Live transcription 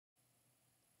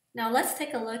Now let's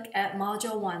take a look at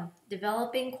Module 1,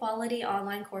 Developing Quality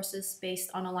Online Courses Based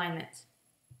on Alignment.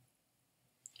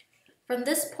 From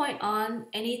this point on,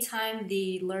 anytime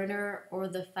the learner or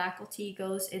the faculty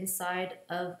goes inside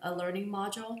of a learning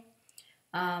module,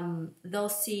 they'll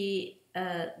see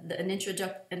an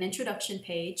introduction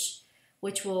page,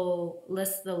 which will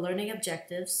list the learning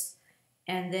objectives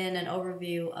and then an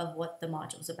overview of what the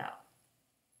module is about.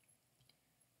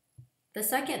 The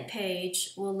second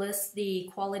page will list the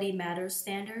Quality Matters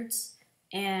standards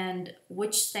and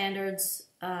which standards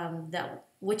that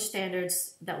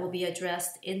will be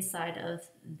addressed inside of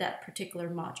that particular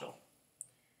module.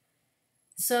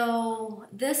 So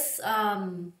the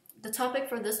topic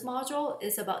for this module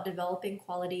is about developing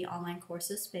quality online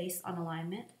courses based on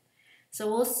alignment. So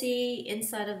we'll see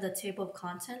inside of the table of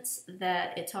contents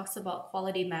that it talks about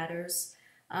quality matters,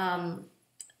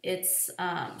 its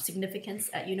significance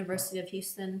at University of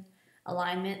Houston,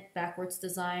 alignment, backwards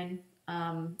design,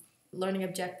 learning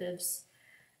objectives.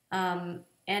 And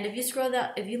if you scroll down,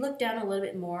 if you look down a little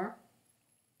bit more,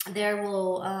 there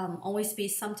will always be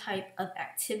some type of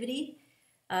activity,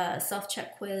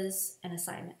 self-check quiz, and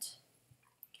assignment.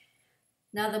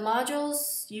 Now the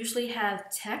modules usually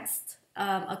have text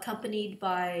accompanied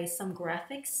by some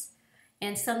graphics,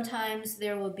 and sometimes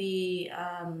there will be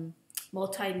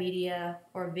multimedia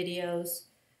or videos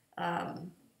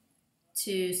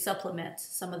to supplement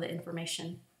some of the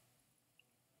information.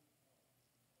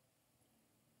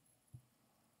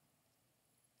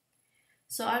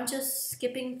 So I'm just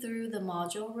skipping through the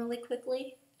module really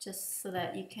quickly, just so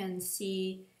that you can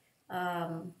see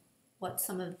what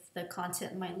some of the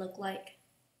content might look like.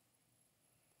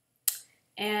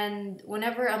 And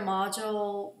whenever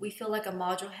we feel like a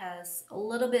module has a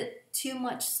little bit too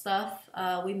much stuff,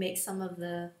 we make some of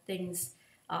the things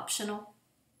optional.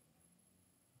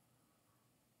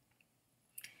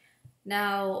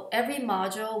 Now, every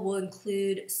module will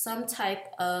include some type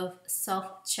of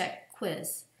self-check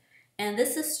quiz. And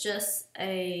this is just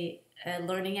a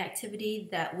learning activity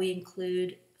that we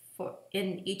include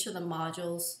in each of the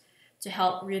modules to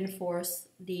help reinforce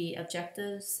the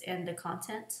objectives and the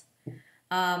content.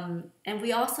 And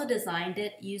we also designed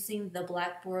it using the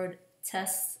Blackboard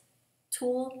test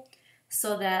tool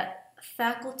so that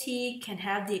faculty can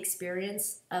have the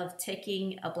experience of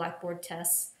taking a Blackboard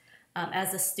test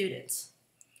as a student.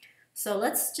 So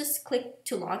let's just click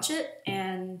to launch it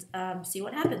and see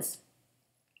what happens.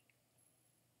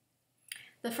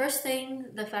 The first thing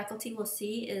the faculty will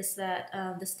see is that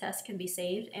this test can be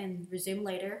saved and resumed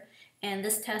later, and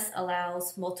this test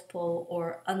allows multiple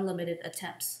or unlimited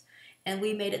attempts. And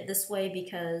we made it this way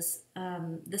because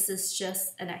this is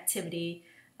just an activity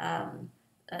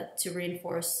to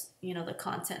reinforce, the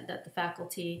content that the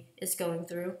faculty is going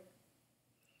through.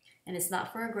 And it's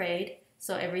not for a grade,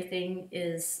 so everything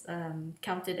is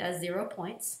counted as 0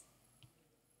 points.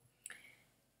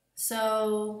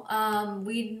 So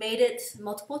we made it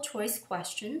multiple choice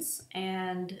questions,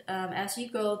 and as you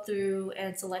go through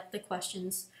and select the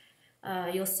questions,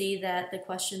 you'll see that the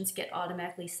questions get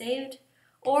automatically saved,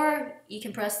 or you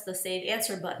can press the Save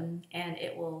Answer button and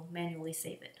it will manually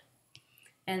save it.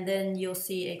 And then you'll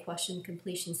see a question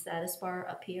completion status bar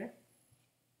up here.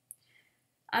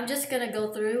 I'm just going to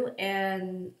go through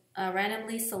and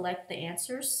randomly select the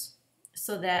answers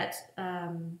so that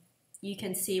you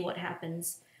can see what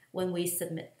happens when we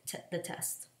submit the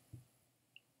test.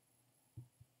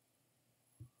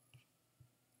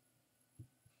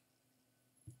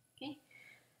 Okay,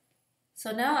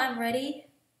 so now I'm ready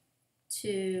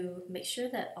to make sure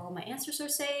that all my answers are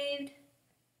saved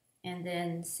and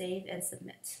then save and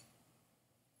submit.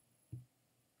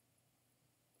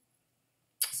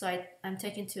 So I'm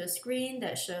taken to a screen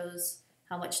that shows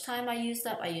how much time I used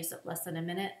up. I used up less than a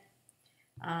minute.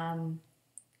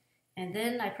 And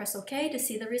then I press OK to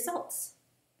see the results.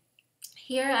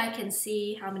 Here I can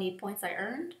see how many points I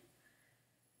earned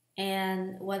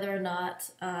and whether or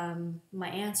not my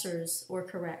answers were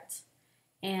correct.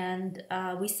 And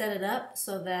we set it up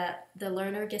so that the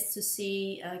learner is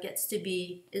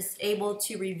able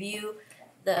to review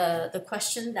the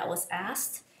question that was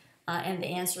asked and the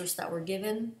answers that were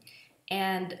given.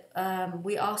 And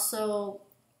we also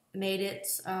made it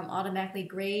automatically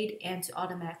grade and to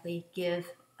automatically give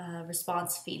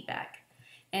response feedback.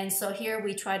 And so here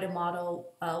we try to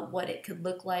model what it could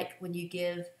look like when you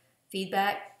give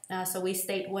feedback. So we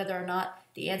state whether or not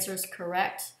the answer is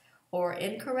correct or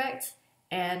incorrect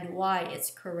and why it's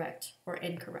correct or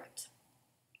incorrect.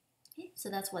 Okay, so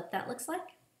that's what that looks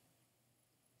like.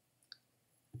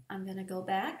 I'm going to go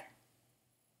back.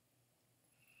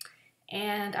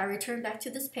 And I return back to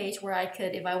this page where I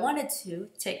could, if I wanted to,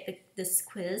 take this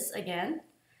quiz again.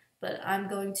 but I'm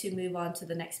going to move on to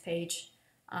the next page.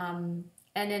 And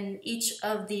in each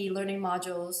of the learning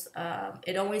modules,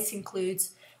 it always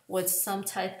includes with some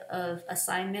type of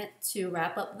assignment to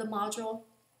wrap up the module.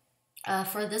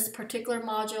 For this particular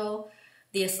module,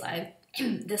 the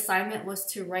assignment was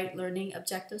to write learning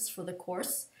objectives for the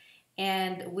course,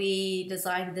 and we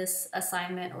designed this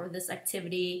assignment or this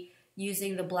activity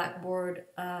using the Blackboard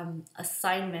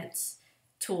assignments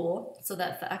tool so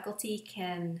that faculty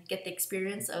can get the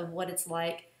experience of what it's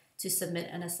like to submit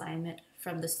an assignment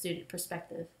from the student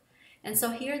perspective. And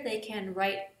so here they can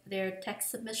write their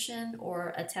text submission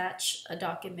or attach a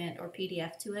document or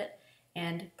PDF to it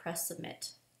and press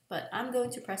submit. But I'm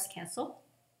going to press cancel,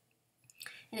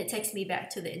 and it takes me back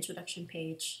to the introduction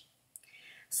page.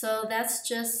 So that's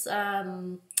just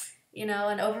an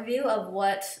overview of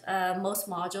what most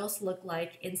modules look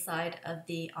like inside of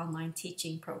the online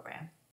teaching program.